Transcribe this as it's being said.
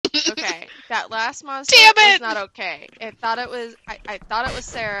That last monster was not okay. I thought it was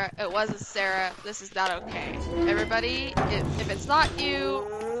Sarah. It wasn't Sarah. This is not okay. Everybody, if it's not you,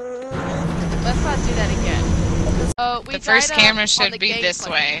 let's not do that again. The first camera should be this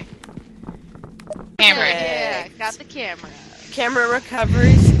way. Camera. Yeah, got the camera. Camera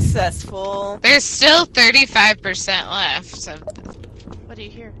recovery successful. There's still 35% left. So... What do you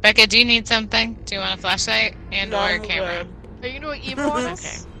hear? Becca, do you need something? Do you want a flashlight and or a camera? Are you doing evil on us?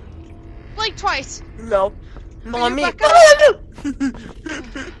 Okay. Blink twice. No. Mommy.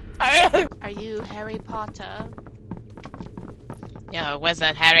 Are you Harry Potter? Yo, was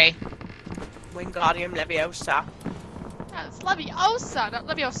that Harry? Wingardium Leviosa. Yeah, it's Leviosa, not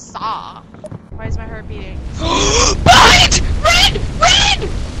Leviosa. Why is my heart beating? Behind! Run! Run!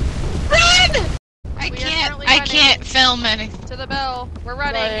 Run! I can't film anything. To the bell. We're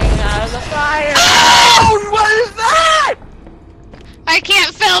running. Out of the fire. Oh! What is that? I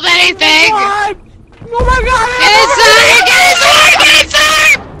can't film anything! Oh my god! Get inside! Get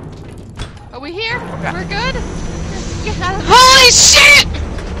inside! Are we here? We're good? Get out of Holy shit!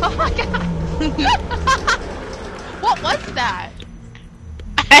 Oh my god! What was that?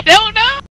 I don't know.